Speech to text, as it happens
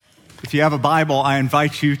If you have a Bible, I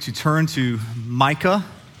invite you to turn to Micah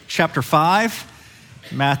chapter 5,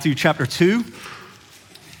 Matthew chapter 2.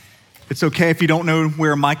 It's okay if you don't know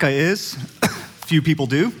where Micah is. Few people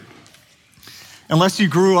do. Unless you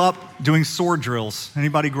grew up doing sword drills.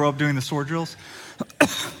 Anybody grow up doing the sword drills?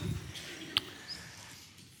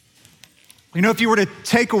 You know, if you were to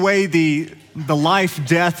take away the life,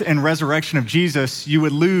 death, and resurrection of Jesus, you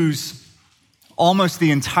would lose almost the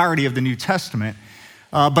entirety of the New Testament.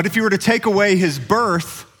 But if you were to take away his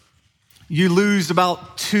birth, you lose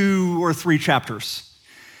about 2 or 3 chapters.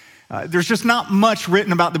 There's just not much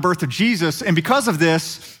written about the birth of Jesus. And because of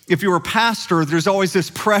this, if you're a pastor, there's always this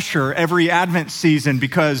pressure every Advent season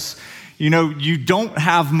because, you don't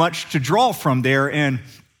have much to draw from there. And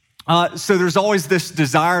so there's always this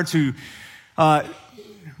desire to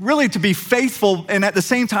really to be faithful and at the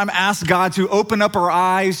same time ask God to open up our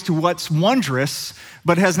eyes to what's wondrous,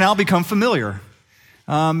 but has now become familiar.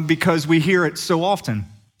 Because we hear it so often.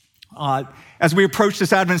 As we approach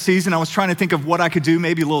this Advent season, I was trying to think of what I could do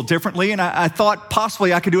maybe a little differently, and I thought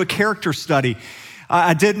possibly I could do a character study.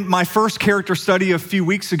 I did my first character study a few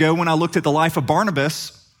weeks ago when I looked at the life of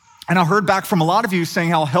Barnabas, and I heard back from a lot of you saying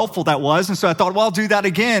how helpful that was, and so I thought, well, I'll do that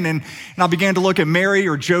again, and I began to look at Mary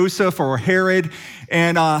or Joseph or Herod,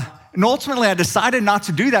 and ultimately I decided not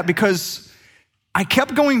to do that because I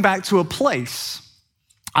kept going back to a place.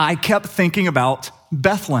 I kept thinking about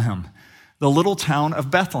Bethlehem, the little town of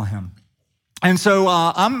Bethlehem. And so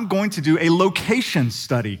I'm going to do a location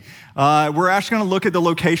study. We're actually going to look at the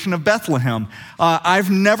location of Bethlehem. I've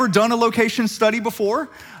never done a location study before,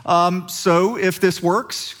 so if this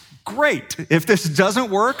works, great. If this doesn't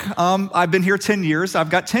work, I've been here 10 years. I've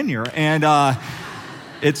got tenure, and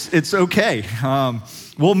it's okay.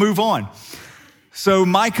 We'll move on. So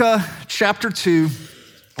Micah chapter 2,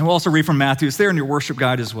 and we'll also read from Matthew. It's there in your worship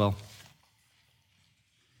guide as well.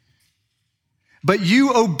 But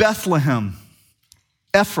you, O Bethlehem,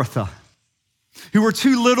 Ephrathah, who are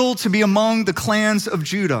too little to be among the clans of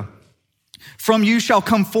Judah, from you shall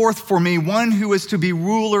come forth for me one who is to be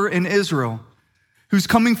ruler in Israel, whose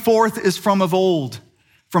coming forth is from of old,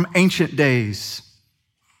 from ancient days.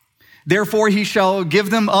 Therefore he shall give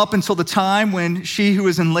them up until the time when she who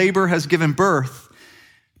is in labor has given birth.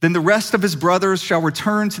 Then the rest of his brothers shall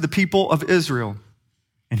return to the people of Israel,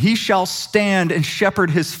 and he shall stand and shepherd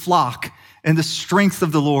his flock in the strength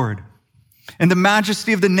of the Lord, and the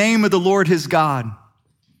majesty of the name of the Lord his God.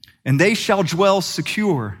 And they shall dwell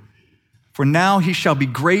secure, for now he shall be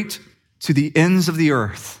great to the ends of the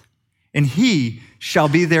earth, and he shall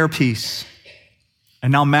be their peace.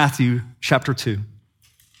 And now Matthew chapter 2.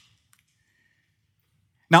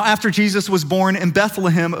 Now after Jesus was born in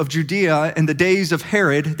Bethlehem of Judea in the days of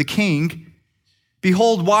Herod the king,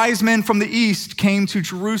 behold, wise men from the east came to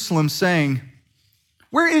Jerusalem, saying,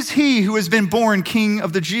 where is he who has been born King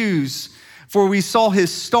of the Jews? For we saw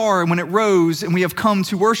his star when it rose, and we have come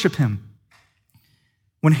to worship him.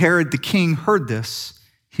 When Herod the king heard this,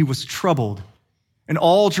 he was troubled, and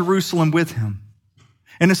all Jerusalem with him.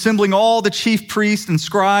 And assembling all the chief priests and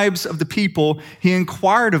scribes of the people, he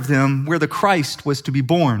inquired of them where the Christ was to be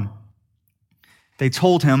born. They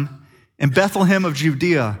told him, in Bethlehem of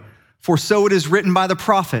Judea, for so it is written by the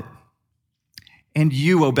prophet, and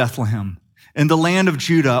you, O Bethlehem, in the land of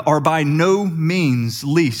Judah, are by no means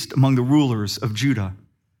least among the rulers of Judah.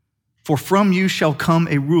 For from you shall come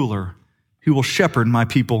a ruler who will shepherd my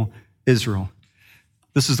people Israel.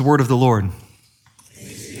 This is the word of the Lord.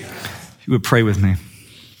 If you would pray with me.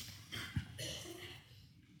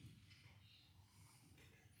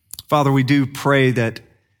 Father, we do pray that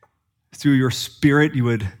through your Spirit you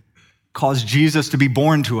would cause Jesus to be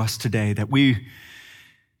born to us today, that we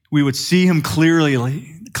would see him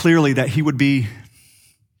clearly, that he would be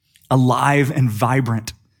alive and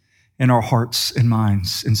vibrant in our hearts and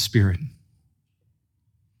minds and spirit.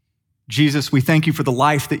 Jesus, we thank you for the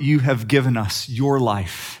life that you have given us, your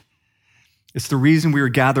life. It's the reason we are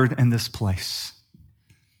gathered in this place.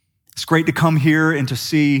 It's great to come here and to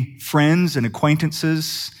see friends and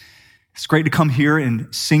acquaintances. It's great to come here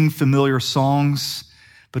and sing familiar songs,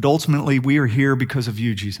 but ultimately we are here because of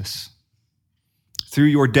you, Jesus. Through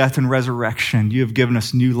your death and resurrection, you have given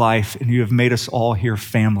us new life, and you have made us all here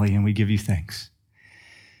family, and we give you thanks.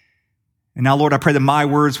 And now, Lord, I pray that my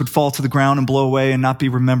words would fall to the ground and blow away and not be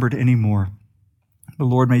remembered anymore. But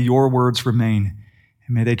Lord, may your words remain,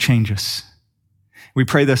 and may they change us. We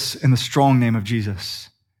pray this in the strong name of Jesus.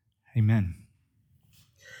 Amen.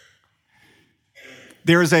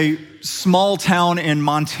 There is a small town in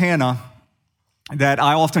Montana that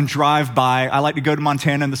I often drive by. I like to go to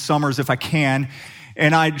Montana in the summers if I can.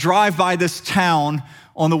 And I drive by this town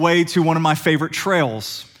on the way to one of my favorite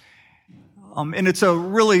trails. and it's a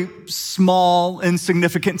really small,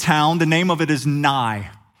 insignificant town. The name of it is Nye.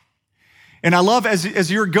 And I love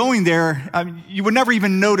as you're going there, you would never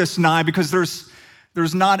even notice Nye because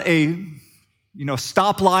there's not a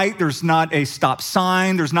stoplight, there's not a stop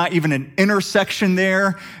sign, there's not even an intersection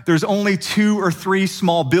there. There's only 2 or 3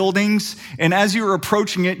 small buildings. And as you're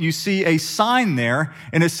approaching it, you see a sign there,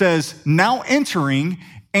 and it says, "Now entering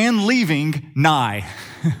and leaving Nye."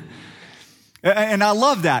 And I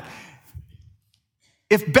love that.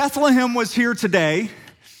 If Bethlehem was here today,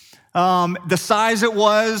 the size it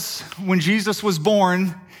was when Jesus was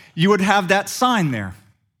born, you would have that sign there.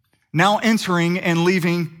 Now entering and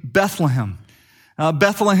leaving Bethlehem.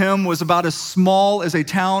 Bethlehem was about as small as a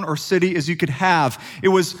town or city as you could have. It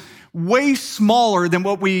was way smaller than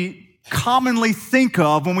what we commonly think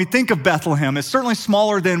of when we think of Bethlehem. It's certainly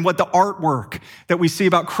smaller than what the artwork that we see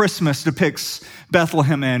about Christmas depicts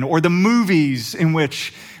Bethlehem in, or the movies in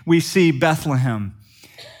which we see Bethlehem.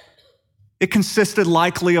 It consisted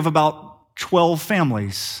likely of about 12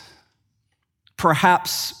 families,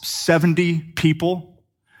 perhaps 70 people.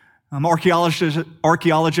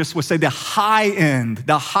 Archaeologists would say the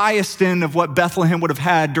highest end of what Bethlehem would have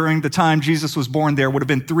had during the time Jesus was born there would have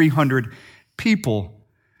been 300 people.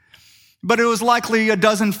 But it was likely a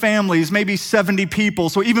dozen families, maybe 70 people.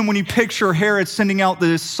 So even when you picture Herod sending out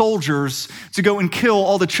the soldiers to go and kill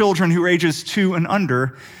all the children who are ages 2 and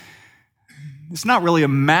under, it's not really a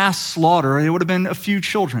mass slaughter. It would have been a few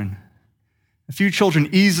children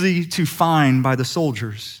easy to find by the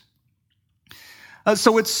soldiers.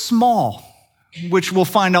 So it's small, which we'll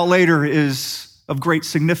find out later is of great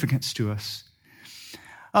significance to us.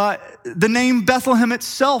 The name Bethlehem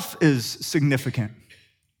itself is significant.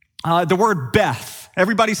 The word Beth,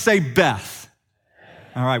 everybody say Beth.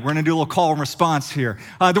 All right, we're going to do a little call and response here.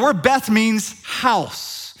 The word Beth means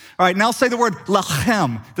house. All right, now say the word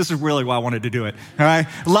lachem. This is really why I wanted to do it. All right,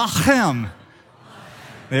 lachem.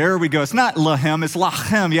 There we go. It's not lahem, it's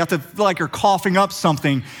lachem. You have to feel like you're coughing up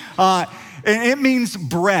something. And it means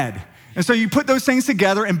bread. And so you put those things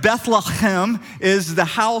together, and Bethlehem is the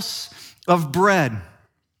house of bread.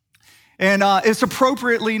 And it's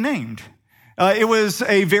appropriately named. It was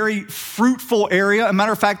a very fruitful area. As a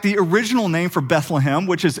matter of fact, the original name for Bethlehem,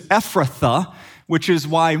 which is Ephrathah, which is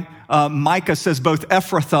why Micah says both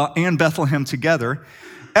Ephrathah and Bethlehem together.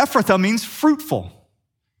 Ephrathah means fruitful.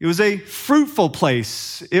 It was a fruitful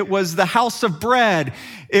place. It was the house of bread.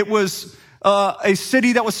 It was a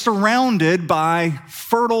city that was surrounded by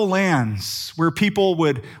fertile lands where people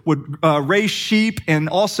would raise sheep and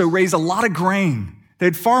also raise a lot of grain.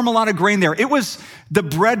 They'd farm a lot of grain there. It was the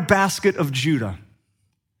breadbasket of Judah.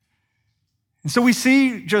 And so we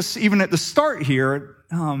see just even at the start here,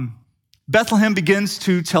 Bethlehem begins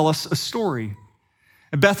to tell us a story.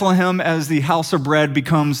 And Bethlehem, as the house of bread,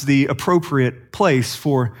 becomes the appropriate place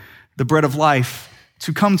for the bread of life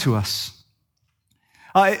to come to us.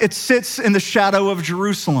 It sits in the shadow of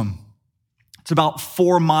Jerusalem. It's about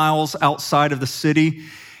 4 miles outside of the city,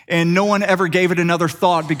 and no one ever gave it another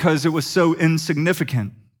thought because it was so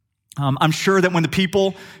insignificant. I'm sure that when the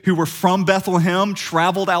people who were from Bethlehem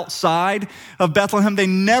traveled outside of Bethlehem, they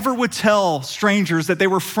never would tell strangers that they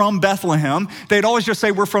were from Bethlehem. They'd always just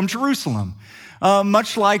say, "We're from Jerusalem."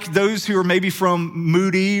 Much like those who are maybe from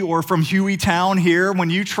Moody or from Hueytown here, when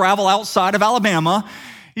you travel outside of Alabama,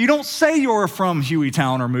 you don't say you're from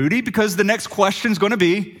Hueytown or Moody because the next question is going to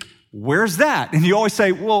be, "Where's that?" And you always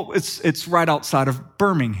say, "Well, it's right outside of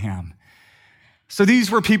Birmingham." So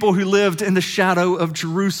these were people who lived in the shadow of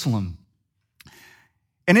Jerusalem.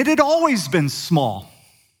 And it had always been small.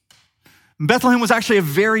 Bethlehem was actually a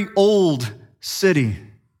very old city.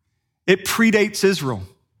 It predates Israel.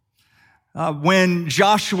 When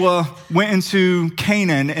Joshua went into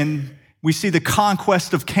Canaan, and we see the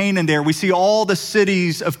conquest of Canaan there, we see all the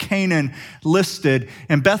cities of Canaan listed,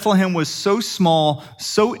 and Bethlehem was so small,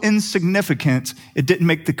 so insignificant, it didn't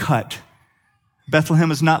make the cut.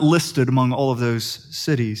 Bethlehem is not listed among all of those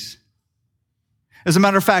cities. As a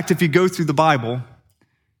matter of fact, if you go through the Bible,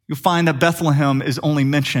 you'll find that Bethlehem is only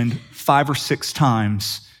mentioned 5 or 6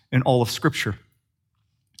 times in all of Scripture.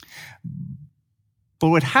 But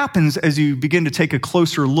what happens as you begin to take a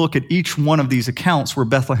closer look at each one of these accounts where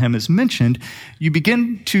Bethlehem is mentioned, you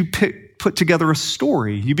begin to put together a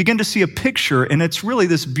story. You begin to see a picture, and it's really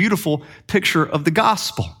this beautiful picture of the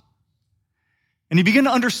gospel. And you begin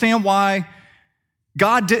to understand why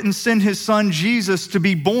God didn't send his son Jesus to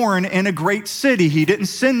be born in a great city. He didn't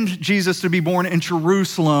send Jesus to be born in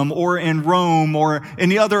Jerusalem or in Rome or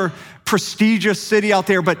any other prestigious city out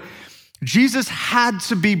there, but Jesus had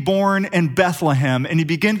to be born in Bethlehem. And you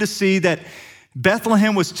begin to see that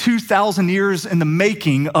Bethlehem was 2,000 years in the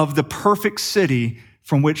making of the perfect city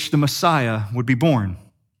from which the Messiah would be born.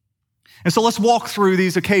 And so let's walk through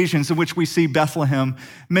these occasions in which we see Bethlehem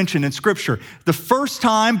mentioned in Scripture. The first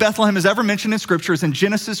time Bethlehem is ever mentioned in Scripture is in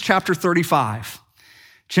Genesis chapter 35.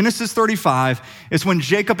 Genesis 35 is when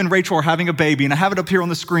Jacob and Rachel are having a baby, and I have it up here on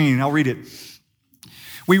the screen. I'll read it.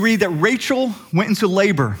 We read that Rachel went into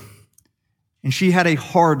labor, and she had a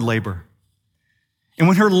hard labor. And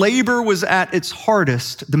when her labor was at its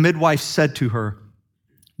hardest, the midwife said to her,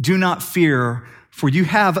 "Do not fear, for you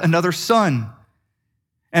have another son."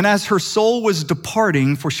 And as her soul was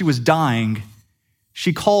departing, for she was dying,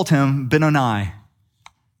 she called him Benoni,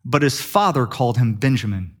 but his father called him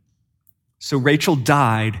Benjamin. So Rachel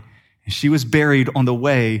died, and she was buried on the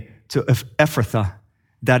way to Ephrathah,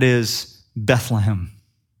 that is Bethlehem.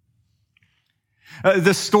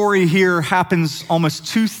 This story here happens almost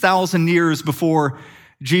 2,000 years before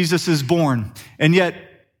Jesus is born. And yet,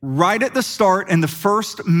 right at the start, in the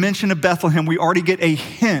first mention of Bethlehem, we already get a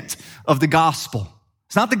hint of the gospel.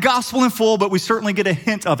 It's not the gospel in full, but we certainly get a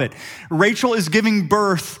hint of it. Rachel is giving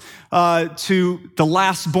birth to the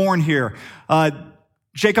last born here.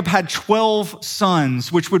 Jacob had 12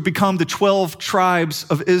 sons, which would become the 12 tribes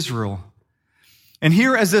of Israel. And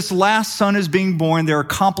here, as this last son is being born, there are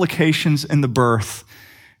complications in the birth,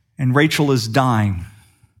 and Rachel is dying.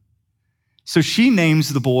 So she names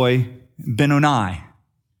the boy Benoni,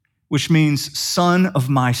 which means son of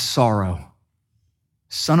my sorrow.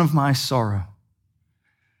 Son of my sorrow.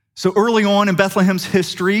 So early on in Bethlehem's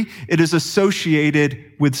history, it is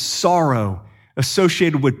associated with sorrow,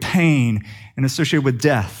 associated with pain, and associated with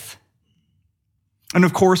death. And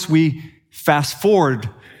of course, we fast forward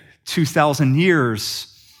 2,000 years,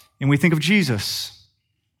 and we think of Jesus,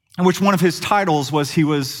 in which one of his titles was he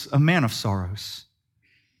was a man of sorrows.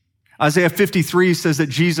 Isaiah 53 says that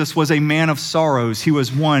Jesus was a man of sorrows. He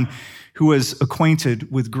was one who was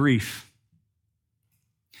acquainted with grief.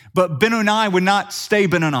 But Benoni would not stay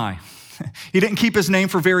Benoni. He didn't keep his name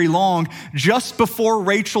for very long. Just before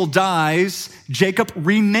Rachel dies, Jacob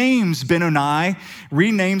renames Benoni,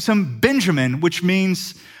 renames him Benjamin, which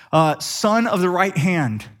means son of the right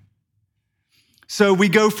hand. So we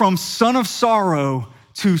go from son of sorrow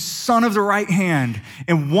to son of the right hand.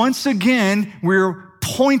 And once again, we're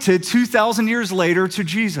pointed 2,000 years later to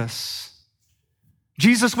Jesus.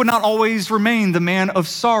 Jesus would not always remain the man of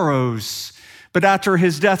sorrows, but after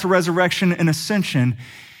his death, resurrection, and ascension,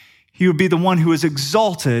 he would be the one who is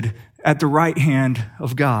exalted at the right hand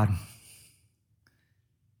of God.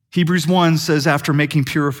 Hebrews 1 says, after making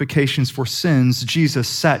purifications for sins, Jesus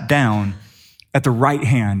sat down at the right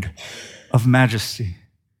hand of majesty.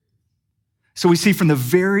 So we see from the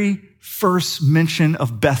very first mention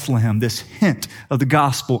of Bethlehem, this hint of the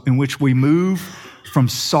gospel in which we move from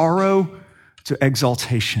sorrow to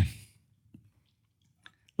exaltation.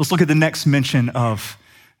 Let's look at the next mention of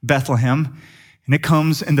Bethlehem, and it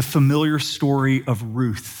comes in the familiar story of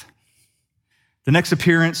Ruth. The next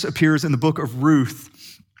appearance appears in the book of Ruth.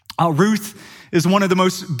 Ruth is one of the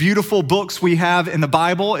most beautiful books we have in the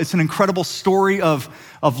Bible. It's an incredible story of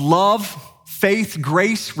love, faith,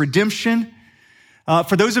 grace, redemption.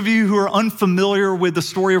 For those of you who are unfamiliar with the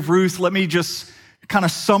story of Ruth, let me just kind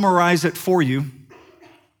of summarize it for you.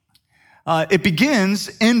 It begins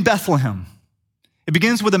in Bethlehem. It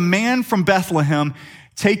begins with a man from Bethlehem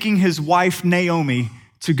taking his wife Naomi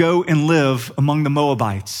to go and live among the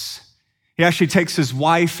Moabites. He actually takes his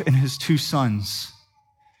wife and his 2 sons.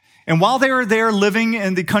 And while they are there living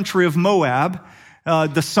in the country of Moab,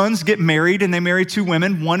 the sons get married, and they marry 2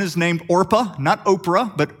 women. One is named Orpah, not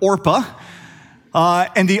Oprah, but Orpah.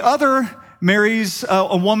 And the other marries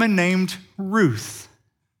a woman named Ruth.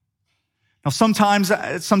 Now,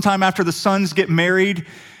 sometime after the sons get married,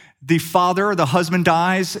 the husband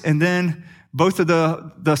dies, and then both of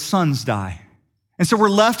the sons die. And so we're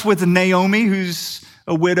left with Naomi, who's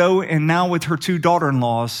a widow, and now with her 2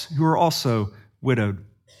 daughter-in-laws, who are also widowed.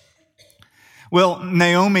 Well,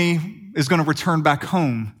 Naomi is going to return back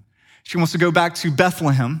home. She wants to go back to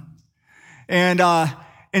Bethlehem. And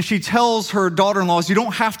she tells her daughter-in-laws, you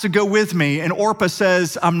don't have to go with me. And Orpah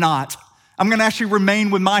says, I'm not. I'm going to actually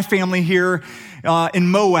remain with my family here in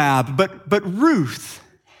Moab. But Ruth,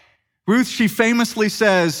 she famously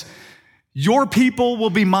says, your people will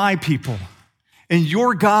be my people, and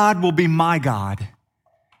your God will be my God.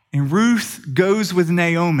 And Ruth goes with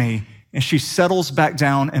Naomi, and she settles back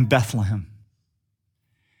down in Bethlehem.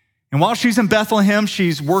 And while she's in Bethlehem,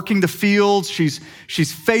 she's working the fields, she's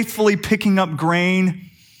faithfully picking up grain,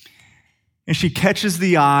 and she catches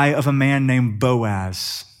the eye of a man named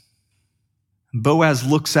Boaz. Boaz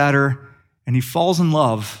looks at her, and he falls in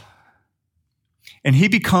love. And he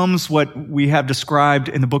becomes what we have described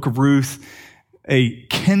in the book of Ruth, a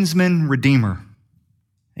kinsman redeemer.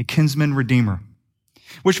 A kinsman redeemer.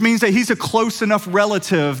 Which means that he's a close enough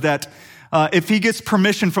relative that if he gets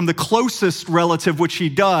permission from the closest relative, which he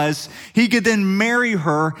does, he could then marry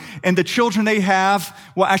her, and the children they have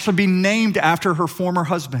will actually be named after her former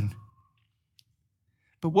husband.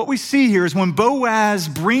 But what we see here is when Boaz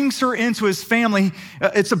brings her into his family,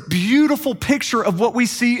 it's a beautiful picture of what we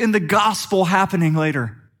see in the gospel happening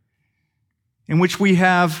later, in which we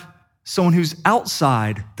have someone who's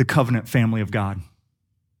outside the covenant family of God,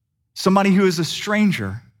 somebody who is a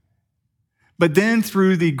stranger. But then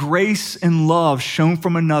through the grace and love shown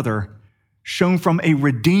from another, shown from a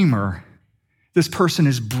redeemer, this person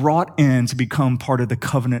is brought in to become part of the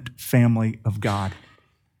covenant family of God.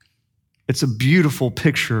 It's a beautiful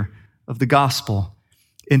picture of the gospel.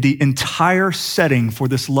 And the entire setting for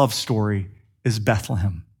this love story is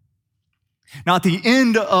Bethlehem. Now, at the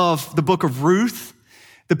end of the book of Ruth,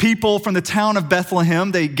 the people from the town of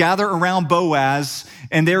Bethlehem, they gather around Boaz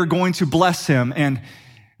and they're going to bless him. And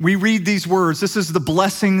we read these words. This is the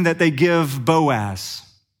blessing that they give Boaz.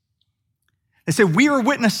 They say, "We are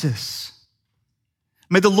witnesses.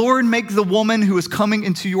 May the Lord make the woman who is coming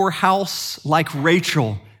into your house like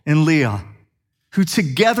Rachel and Leah, who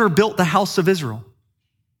together built the house of Israel.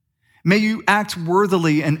 May you act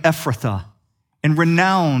worthily in Ephrathah and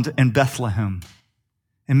renowned in Bethlehem.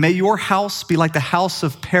 And may your house be like the house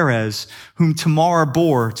of Perez, whom Tamar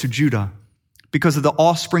bore to Judah, because of the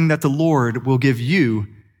offspring that the Lord will give you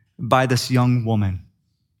by this young woman."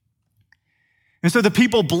 And so the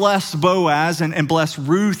people bless Boaz and bless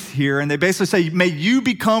Ruth here, and they basically say, "May you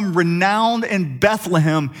become renowned in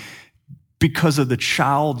Bethlehem because of the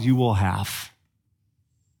child you will have."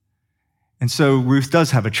 And so Ruth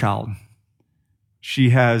does have a child. She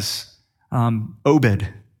has Obed,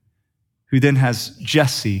 who then has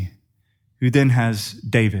Jesse, who then has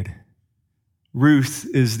David. Ruth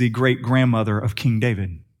is the great-grandmother of King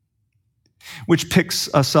David, which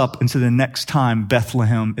picks us up into the next time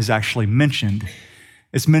Bethlehem is actually mentioned.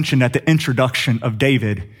 It's mentioned at the introduction of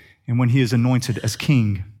David and when he is anointed as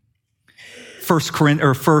king.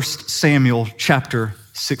 1 Samuel chapter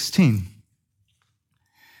 16.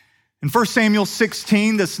 In 1 Samuel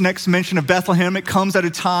 16, this next mention of Bethlehem, it comes at a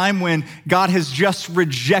time when God has just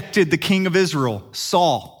rejected the king of Israel,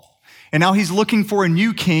 Saul. And now he's looking for a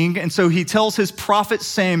new king. And so he tells his prophet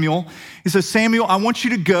Samuel, he says, "Samuel, I want you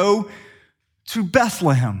to go to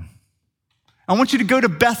Bethlehem. I want you to go to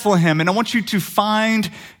Bethlehem and I want you to find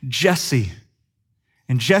Jesse.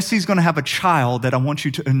 And Jesse's going to have a child that I want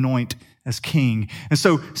you to anoint as king." And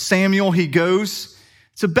so Samuel, he goes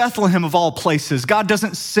to Bethlehem of all places. God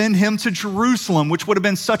doesn't send him to Jerusalem, which would have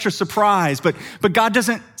been such a surprise. But God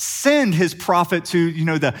doesn't send his prophet to,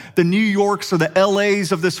 the New Yorks or the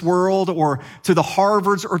LAs of this world, or to the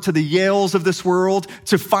Harvards or to the Yales of this world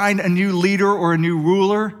to find a new leader or a new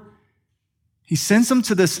ruler. He sends them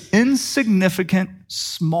to this insignificant,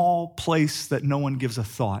 small place that no one gives a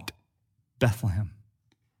thought, Bethlehem.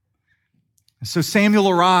 And so Samuel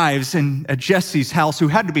arrives at Jesse's house, who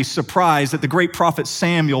had to be surprised that the great prophet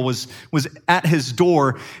Samuel was at his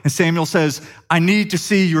door. And Samuel says, "I need to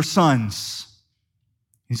see your sons."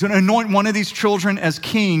 He's going to anoint one of these children as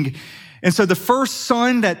king. And so the first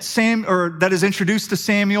son that is introduced to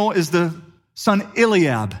Samuel is the son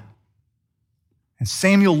Eliab. And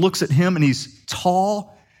Samuel looks at him, and he's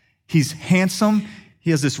tall, he's handsome, he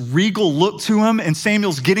has this regal look to him, and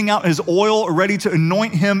Samuel's getting out his oil ready to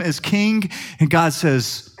anoint him as king, and God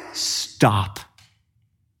says, "Stop.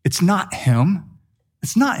 It's not him.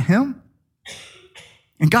 It's not him."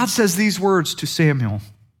 And God says these words to Samuel.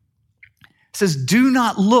 He says, "Do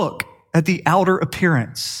not look at the outer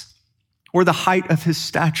appearance or the height of his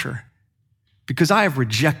stature, because I have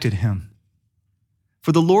rejected him.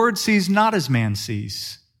 For the Lord sees not as man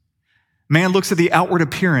sees. Man looks at the outward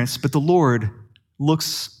appearance, but the Lord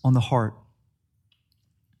looks on the heart."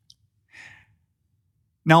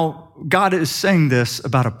 Now, God is saying this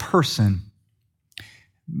about a person,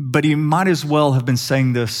 but he might as well have been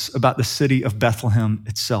saying this about the city of Bethlehem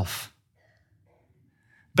itself.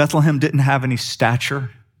 Bethlehem didn't have any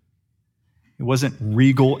stature. It wasn't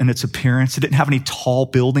regal in its appearance. It didn't have any tall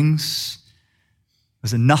buildings. It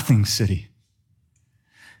was a nothing city.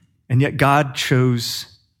 And yet God chose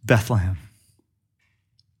Bethlehem.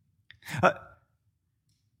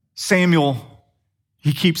 Samuel,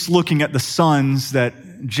 he keeps looking at the sons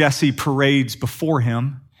that Jesse parades before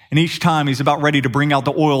him. And each time he's about ready to bring out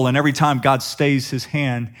the oil, and every time God stays his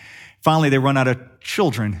hand. Finally, they run out of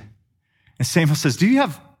children. And Samuel says, "Do you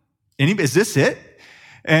have any? Is this it?"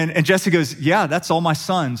 And Jesse goes, "Yeah, that's all my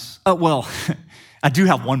sons." "Oh, well, I do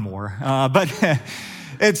have one more, but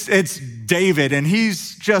it's David, and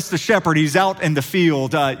he's just a shepherd. He's out in the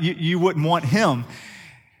field. You wouldn't want him.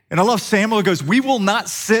 And I love Samuel goes, we will not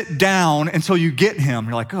sit down until you get him.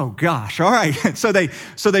 You're like, oh gosh, all right. So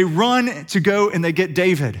they run to go and they get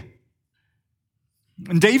David.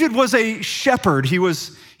 And David was a shepherd. He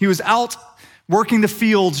was out working the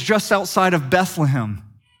fields just outside of Bethlehem.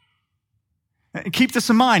 And keep this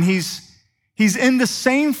in mind, he's in the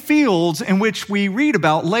same fields in which we read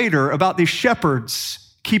about later, about these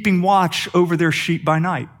shepherds keeping watch over their sheep by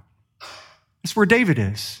night. That's where David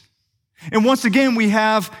is. And once again, we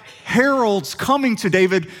have heralds coming to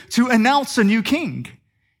David to announce a new king.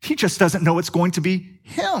 He just doesn't know it's going to be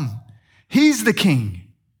him. He's the king.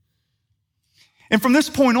 And from this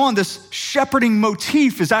point on, this shepherding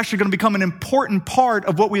motif is actually going to become an important part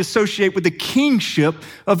of what we associate with the kingship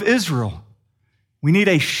of Israel. We need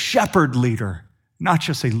a shepherd leader, not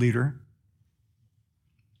just a leader.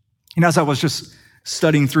 And as I was just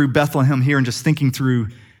studying through Bethlehem here and just thinking through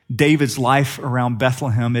David's life around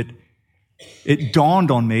Bethlehem, it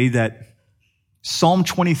dawned on me that Psalm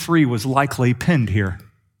 23 was likely penned here.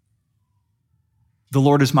 The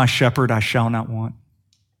Lord is my shepherd, I shall not want.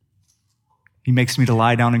 He makes me to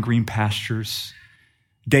lie down in green pastures.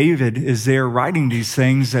 David is there writing these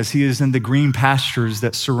things as he is in the green pastures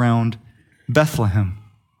that surround Bethlehem.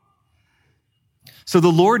 So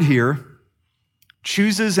the Lord here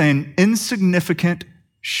chooses an insignificant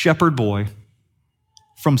shepherd boy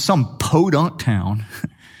from some podunk town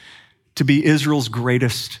to be Israel's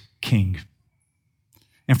greatest king.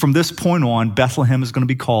 And from this point on, Bethlehem is going to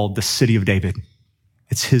be called the city of David.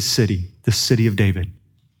 It's his city, the city of David.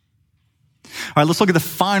 All right, let's look at the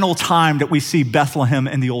final time that we see Bethlehem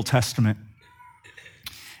in the Old Testament.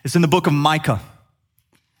 It's in the book of Micah.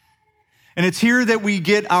 And it's here that we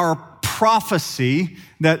get our prophecy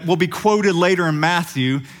that will be quoted later in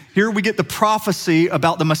Matthew. Here we get the prophecy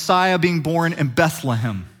about the Messiah being born in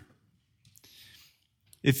Bethlehem.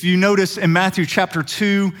 If you notice in Matthew chapter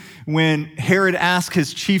 2, when Herod asked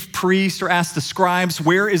his chief priests or asked the scribes,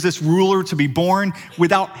 where is this ruler to be born?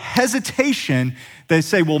 Without hesitation, they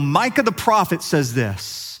say, well, Micah the prophet says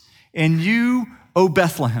this, and you, O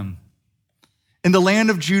Bethlehem, in the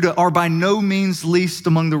land of Judah, are by no means least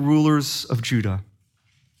among the rulers of Judah.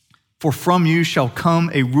 For from you shall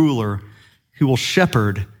come a ruler who will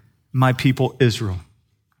shepherd my people Israel.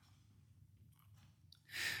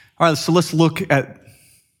 All right, so let's look at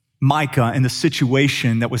Micah and the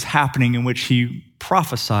situation that was happening in which he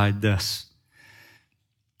prophesied this.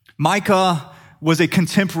 Micah was a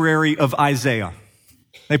contemporary of Isaiah.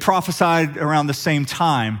 They prophesied around the same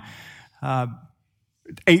time,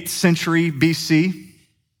 8th century BC,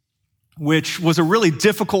 which was a really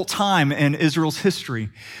difficult time in Israel's history.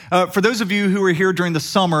 For those of you who were here during the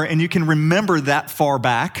summer and you can remember that far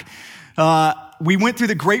back, we went through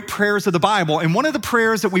the great prayers of the Bible, and one of the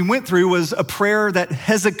prayers that we went through was a prayer that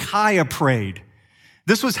Hezekiah prayed.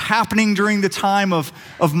 This was happening during the time of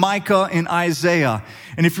Micah and Isaiah.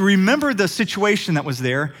 And if you remember the situation that was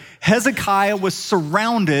there, Hezekiah was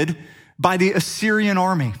surrounded by the Assyrian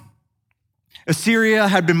army. Assyria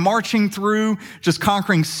had been marching through, just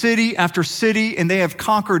conquering city after city, and they have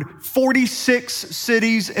conquered 46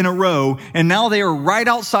 cities in a row, and now they are right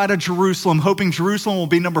outside of Jerusalem, hoping Jerusalem will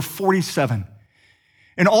be number 47.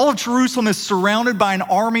 And all of Jerusalem is surrounded by an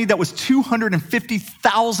army that was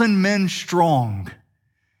 250,000 men strong.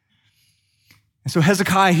 And so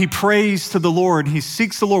Hezekiah, he prays to the Lord. He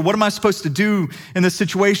seeks the Lord. What am I supposed to do in this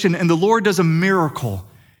situation? And the Lord does a miracle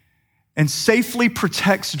and safely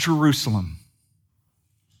protects Jerusalem.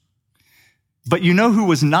 But you know who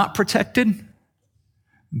was not protected?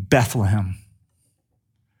 Bethlehem.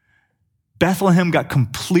 Bethlehem got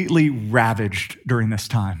completely ravaged during this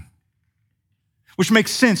time, which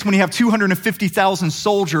makes sense when you have 250,000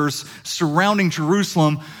 soldiers surrounding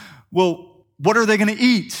Jerusalem. Well, what are they going to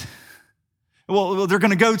eat? Well, they're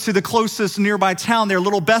going to go to the closest nearby town there,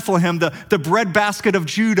 little Bethlehem, the breadbasket of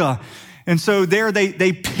Judah. And so there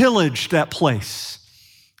they pillaged that place.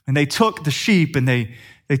 And they took the sheep and they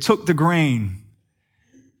took the grain.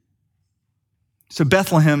 So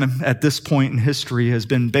Bethlehem at this point in history has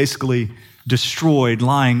been basically destroyed,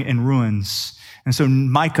 lying in ruins. And so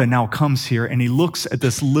Micah now comes here and he looks at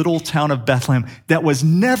this little town of Bethlehem that was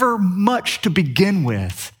never much to begin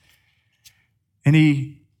with. And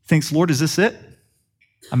he thinks, Lord, is this it?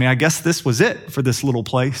 I mean, I guess this was it for this little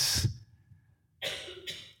place.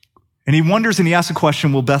 And he wonders and he asks a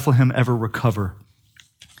question, will Bethlehem ever recover?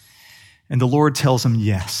 And the Lord tells him,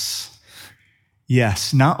 yes.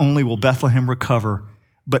 Yes, not only will Bethlehem recover,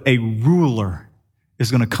 but a ruler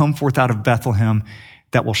is going to come forth out of Bethlehem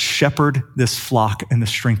that will shepherd this flock in the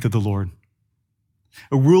strength of the Lord.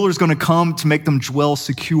 A ruler is going to come to make them dwell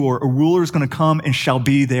secure. A ruler is going to come and shall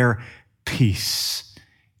be their peace.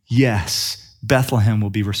 Yes, Bethlehem will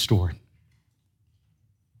be restored.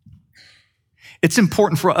 It's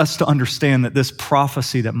important for us to understand that this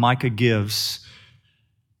prophecy that Micah gives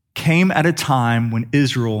came at a time when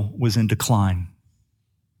Israel was in decline.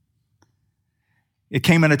 It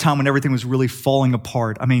came at a time when everything was really falling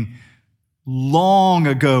apart. I mean, long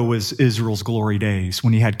ago was Israel's glory days,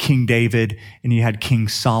 when you had King David and you had King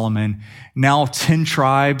Solomon. Now 10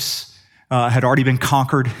 tribes had already been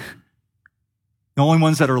conquered. The only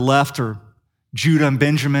ones that are left are Judah and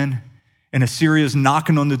Benjamin, and Assyria is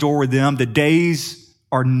knocking on the door with them. The days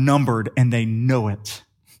are numbered, and they know it.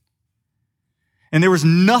 And there was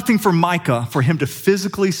nothing for Micah for him to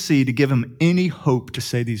physically see to give him any hope to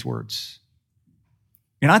say these words.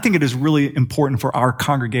 And I think it is really important for our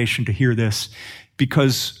congregation to hear this,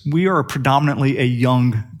 because we are predominantly a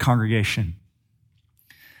young congregation.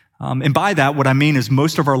 And by that, what I mean is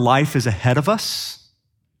most of our life is ahead of us.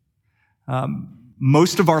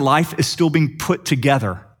 Most of our life is still being put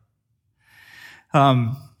together.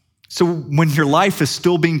 So when your life is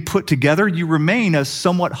still being put together, you remain a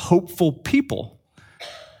somewhat hopeful people.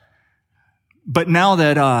 But now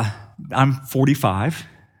that I'm 45,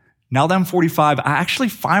 I actually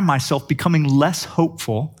find myself becoming less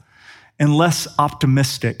hopeful and less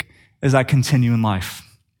optimistic as I continue in life.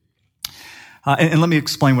 And let me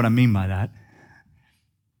explain what I mean by that.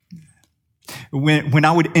 When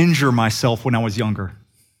I would injure myself when I was younger,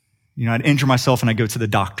 I'd injure myself and I'd go to the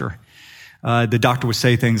doctor. The doctor would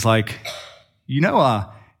say things like,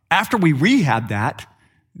 after we rehab that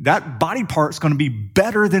body part's going to be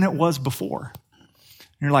better than it was before.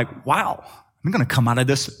 And you're like, wow, I'm going to come out of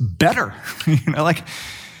this better.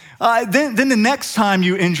 Then the next time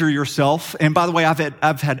you injure yourself, and by the way,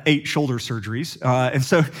 I've had 8 shoulder surgeries. And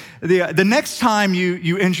so the next time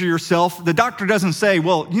you injure yourself, the doctor doesn't say,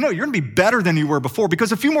 well, you're going to be better than you were before,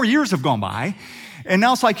 because a few more years have gone by. And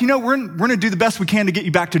now it's like, we're going to do the best we can to get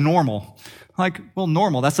you back to normal. Like, well,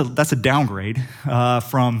 normal, that's a downgrade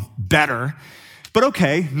from better. But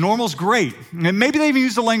okay, normal's great. And maybe they even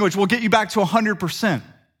use the language, we'll get you back to 100%.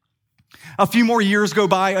 A few more years go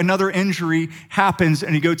by, another injury happens,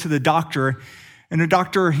 and you go to the doctor. And the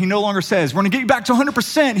doctor, he no longer says, we're going to get you back to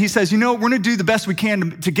 100%. He says, we're going to do the best we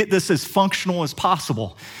can to get this as functional as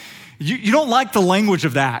possible. You don't like the language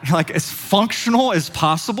of that, like as functional as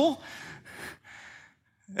possible.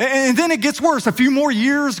 And then it gets worse. A few more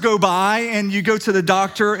years go by, and you go to the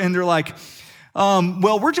doctor, and they're like,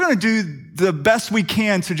 well, we're going to do the best we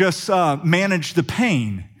can to just manage the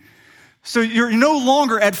pain. So you're no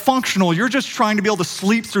longer at functional. You're just trying to be able to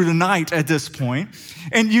sleep through the night at this point.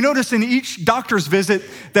 And you notice in each doctor's visit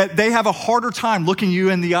that they have a harder time looking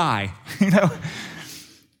you in the eye,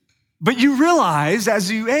 But you realize as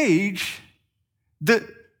you age that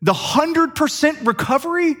the 100%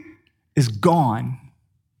 recovery is gone.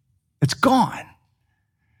 It's gone.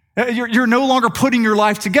 You're no longer putting your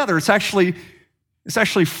life together. It's actually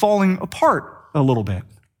falling apart a little bit.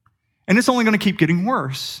 And it's only going to keep getting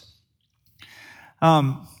worse.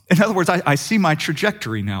 In other words, I see my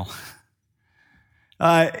trajectory now.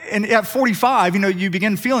 And at 45, you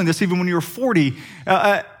begin feeling this even when you were 40.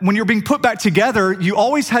 When you're being put back together, you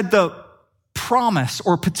always had the promise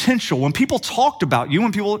or potential. When people talked about you,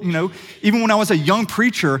 when people, even when I was a young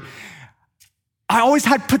preacher, I always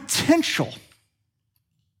had potential.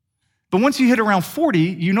 But once you hit around 40,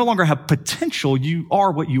 you no longer have potential. You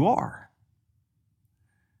are what you are.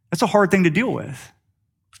 That's a hard thing to deal with.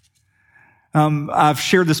 I've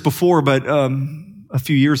shared this before, but a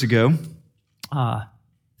few years ago,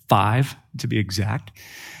 5 to be exact,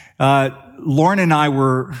 Lauren and I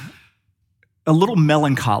were a little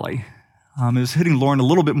melancholy. It was hitting Lauren a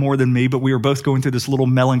little bit more than me, but we were both going through this little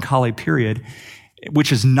melancholy period,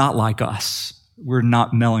 which is not like us. We're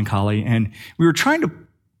not melancholy. And we were trying to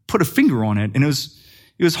put a finger on it. And it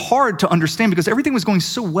was hard to understand because everything was going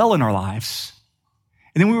so well in our lives.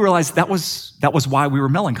 And then we realized that was why we were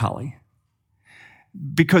melancholy.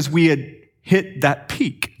 Because we had hit that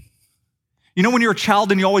peak. When you're a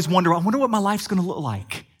child and you always wonder, I wonder what my life's going to look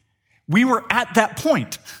like. We were at that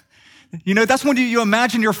point. That's when you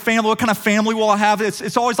imagine your family, what kind of family will I have?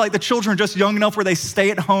 It's always like the children are just young enough where they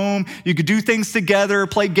stay at home. You could do things together,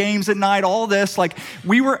 play games at night, all this. Like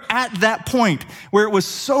we were at that point where it was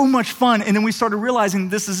so much fun. And then we started realizing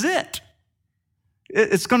this is it.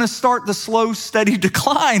 It's going to start the slow, steady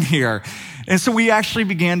decline here. And so we actually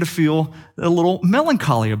began to feel a little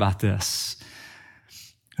melancholy about this.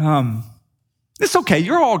 It's okay.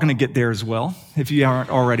 You're all going to get there as well if you aren't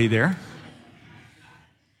already there.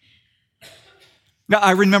 Now,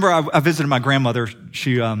 I remember I visited my grandmother.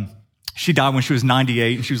 She died when she was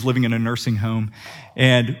 98, and she was living in a nursing home.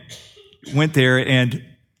 And went there, and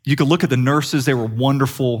you could look at the nurses. They were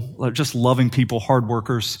wonderful, just loving people, hard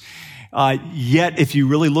workers. Yet, if you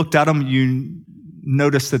really looked at them, you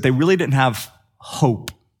noticed that they really didn't have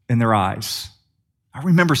hope in their eyes. I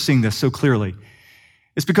remember seeing this so clearly.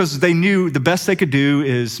 It's because they knew the best they could do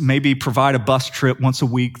is maybe provide a bus trip once a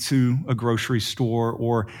week to a grocery store,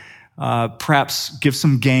 or perhaps give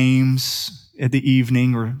some games at the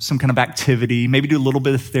evening or some kind of activity, maybe do a little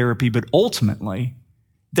bit of therapy, but ultimately,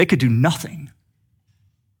 they could do nothing.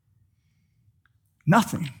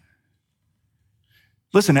 Nothing.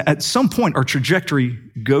 Listen, at some point, our trajectory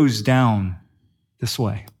goes down this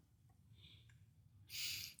way.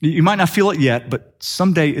 You might not feel it yet, but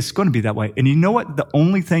someday it's going to be that way. And you know what? The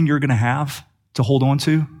only thing you're going to have to hold on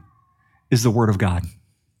to is the Word of God.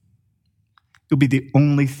 It'll be the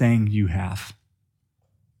only thing you have.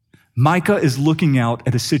 Micah is looking out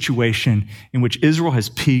at a situation in which Israel has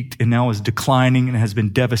peaked and now is declining and has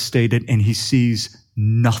been devastated, and he sees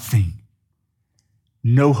nothing,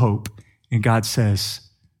 no hope. And God says,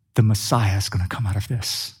 the Messiah is going to come out of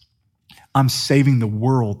this. I'm saving the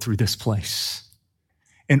world through this place.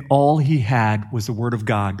 And all he had was the Word of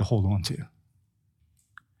God to hold on to. And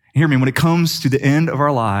hear me, when it comes to the end of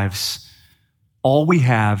our lives, all we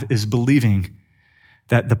have is believing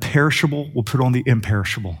that the perishable will put on the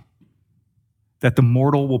imperishable, that the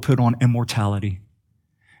mortal will put on immortality,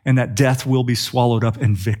 and that death will be swallowed up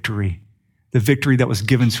in victory, the victory that was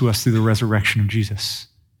given to us through the resurrection of Jesus.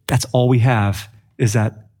 That's all we have, is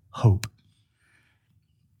that hope.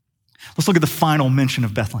 Let's look at the final mention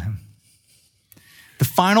of Bethlehem. The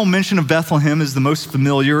final mention of Bethlehem is the most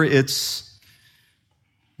familiar. It's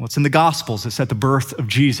in the Gospels. It's at the birth of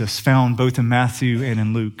Jesus, found both in Matthew and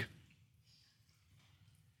in Luke.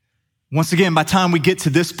 Once again, by the time we get to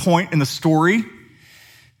this point in the story,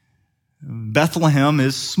 Bethlehem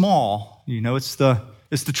is small. You know, it's the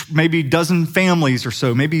maybe a dozen families or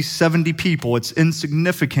so, maybe 70 people. It's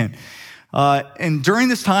insignificant. And during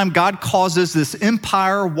this time, God causes this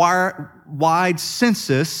empire-wide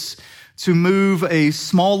census to move a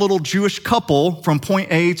small little Jewish couple from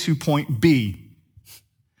point A to point B.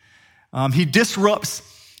 He disrupts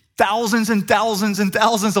thousands and thousands and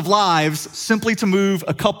thousands of lives simply to move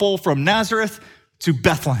a couple from Nazareth to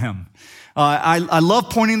Bethlehem. I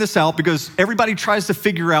love pointing this out because everybody tries to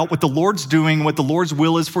figure out what the Lord's doing, what the Lord's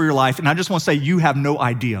will is for your life. And I just want to say, you have no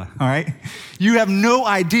idea, all right? You have no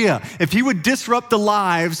idea. If he would disrupt the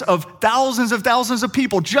lives of thousands of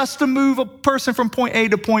people just to move a person from point A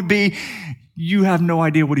to point B, you have no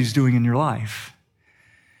idea what he's doing in your life.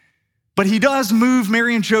 But he does move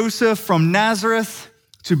Mary and Joseph from Nazareth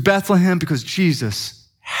to Bethlehem because Jesus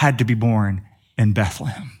had to be born in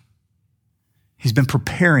Bethlehem. He's been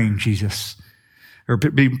preparing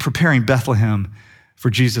preparing Bethlehem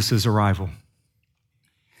for Jesus' arrival.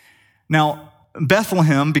 Now,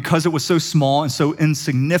 Bethlehem, because it was so small and so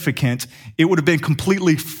insignificant, it would have been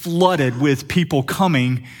completely flooded with people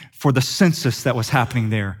coming for the census that was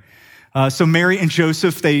happening there. So Mary and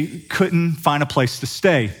Joseph, they couldn't find a place to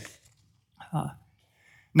stay.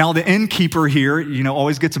 Now, the innkeeper here,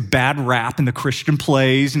 always gets a bad rap in the Christian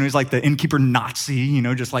plays. He's like the innkeeper Nazi,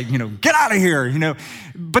 just like, get out of here,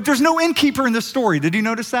 But there's no innkeeper in this story. Did you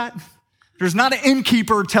notice that? There's not an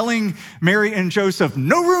innkeeper telling Mary and Joseph,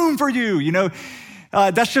 no room for you,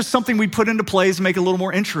 That's just something we put into plays to make it a little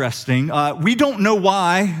more interesting. We don't know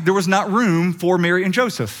why there was not room for Mary and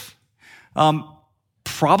Joseph.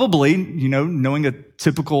 Probably, knowing a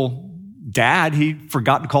typical dad, he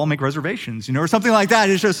forgot to call and make reservations, or something like that.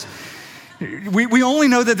 It's just, we only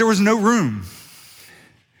know that there was no room.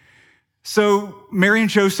 So Mary and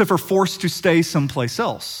Joseph are forced to stay someplace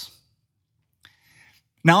else.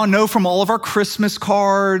 Now I know from all of our Christmas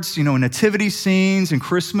cards, nativity scenes and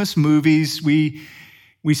Christmas movies, we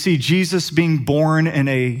see Jesus being born in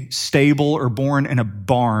a stable or born in a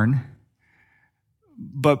barn.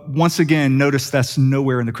 But once again, notice that's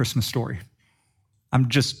nowhere in the Christmas story. I'm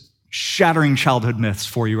just shattering childhood myths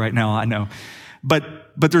for you right now, I know. But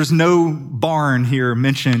there's no barn here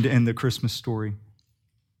mentioned in the Christmas story.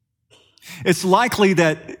 It's likely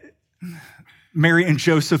that Mary and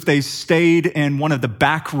Joseph, they stayed in one of the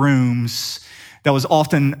back rooms that was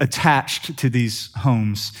often attached to these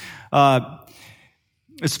homes.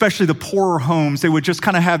 Especially the poorer homes, they would just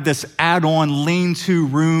kind of have this add-on lean-to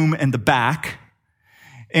room in the back.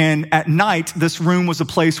 And at night, this room was a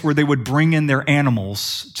place where they would bring in their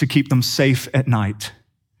animals to keep them safe at night.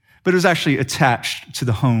 But it was actually attached to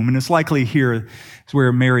the home. And it's likely here is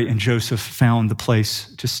where Mary and Joseph found the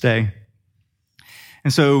place to stay.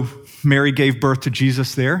 And so Mary gave birth to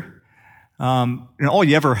Jesus there. And all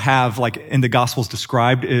you ever have, like in the Gospels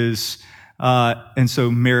described, is, and so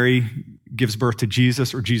Mary gives birth to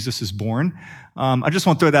Jesus, or Jesus is born. I just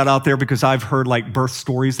want to throw that out there because I've heard like birth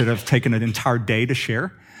stories that have taken an entire day to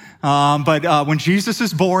share. But when Jesus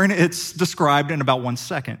is born, it's described in about 1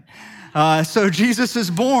 second. So Jesus is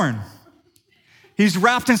born. He's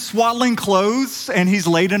wrapped in swaddling clothes and he's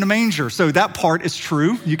laid in a manger. So that part is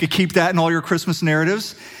true. You could keep that in all your Christmas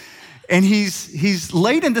narratives. And he's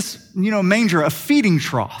laid in this, manger, a feeding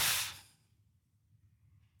trough.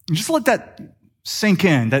 And just let that sink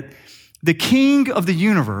in, that the King of the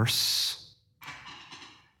universe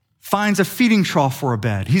finds a feeding trough for a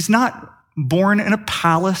bed. He's not born in a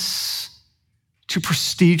palace to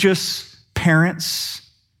prestigious parents.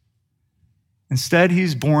 Instead,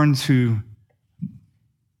 he's born to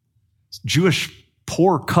Jewish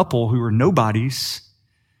poor couple who were nobodies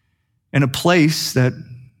in a place that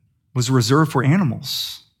was reserved for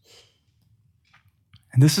animals.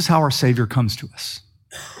 And this is how our Savior comes to us.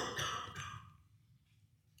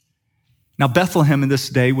 Now, Bethlehem in this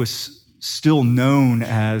day was still known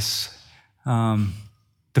as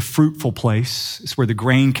the fruitful place. It's where the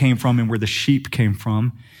grain came from and where the sheep came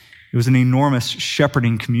from. It was an enormous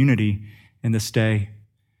shepherding community in this day.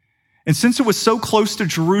 And since it was so close to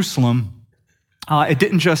Jerusalem, it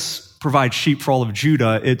didn't just provide sheep for all of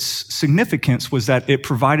Judah. Its significance was that it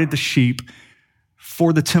provided the sheep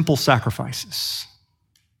for the temple sacrifices.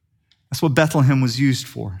 That's what Bethlehem was used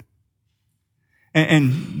for.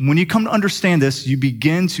 And when you come to understand this, you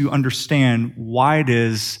begin to understand why it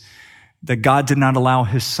is that God did not allow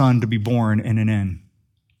his son to be born in an inn.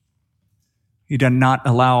 He did not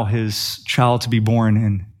allow his child to be born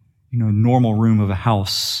in, a normal room of a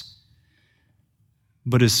house.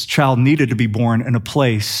 But his child needed to be born in a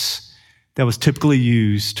place that was typically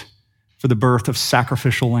used for the birth of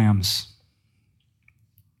sacrificial lambs.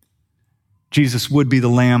 Jesus would be the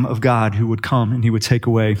Lamb of God who would come and he would take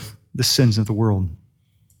away the sins of the world.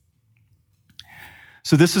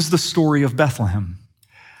 So this is the story of Bethlehem.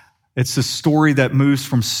 It's a story that moves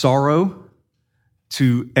from sorrow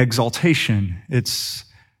to exaltation. It's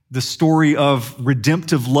the story of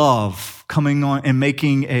redemptive love coming on and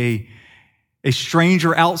making a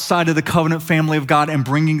stranger outside of the covenant family of God and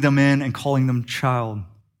bringing them in and calling them child.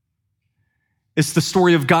 It's the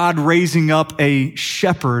story of God raising up a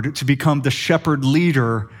shepherd to become the shepherd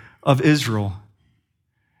leader of Israel.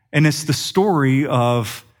 And it's the story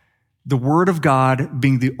of the Word of God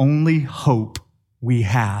being the only hope we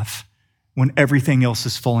have when everything else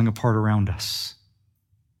is falling apart around us.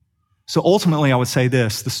 So ultimately, I would say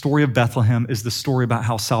this: the story of Bethlehem is the story about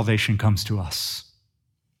how salvation comes to us.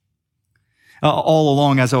 All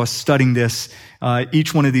along, as I was studying this,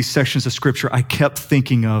 each one of these sections of Scripture, I kept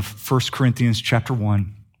thinking of 1 Corinthians chapter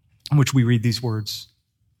 1, in which we read these words.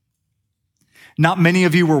 Not many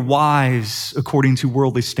of you were wise according to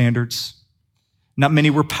worldly standards. Not many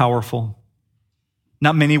were powerful.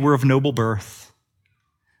 Not many were of noble birth.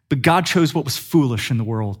 But God chose what was foolish in the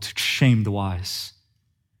world to shame the wise.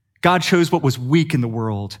 God chose what was weak in the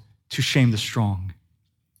world to shame the strong.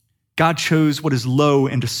 God chose what is low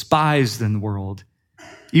and despised in the world,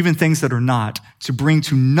 even things that are not, to bring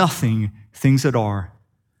to nothing things that are,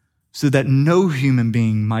 so that no human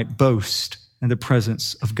being might boast in the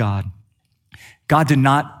presence of God. God did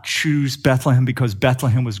not choose Bethlehem because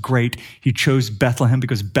Bethlehem was great. He chose Bethlehem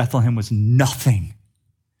because Bethlehem was nothing.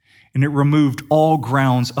 And it removed all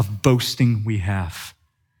grounds of boasting we have.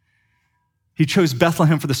 He chose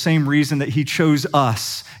Bethlehem for the same reason that he chose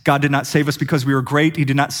us. God did not save us because we were great. He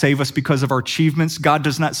did not save us because of our achievements. God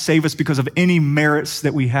does not save us because of any merits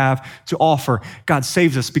that we have to offer. God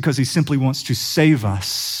saves us because he simply wants to save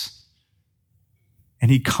us.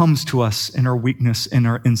 And he comes to us in our weakness and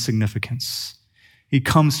our insignificance. He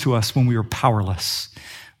comes to us when we are powerless.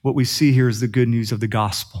 What we see here is the good news of the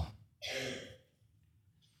gospel.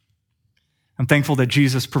 I'm thankful that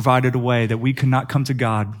Jesus provided a way that we could not come to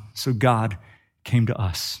God, so God came to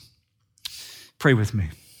us. Pray with me.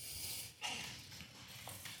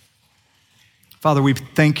 Father, we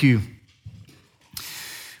thank you.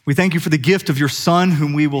 We thank you for the gift of your Son,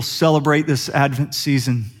 whom we will celebrate this Advent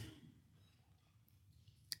season.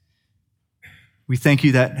 We thank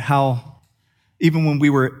you that how, even when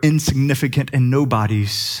we were insignificant and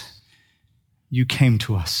nobodies, you came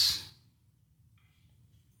to us.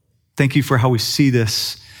 Thank you for how we see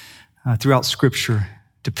this throughout Scripture,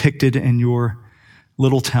 depicted in your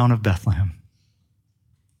little town of Bethlehem.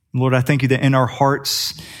 Lord, I thank you that in our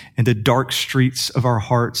hearts, in the dark streets of our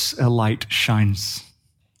hearts, a light shines,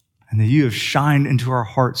 and that you have shined into our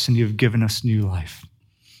hearts and you have given us new life.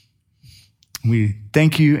 We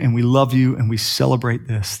thank you and we love you and we celebrate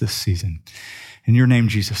this season. In your name,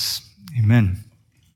 Jesus, amen.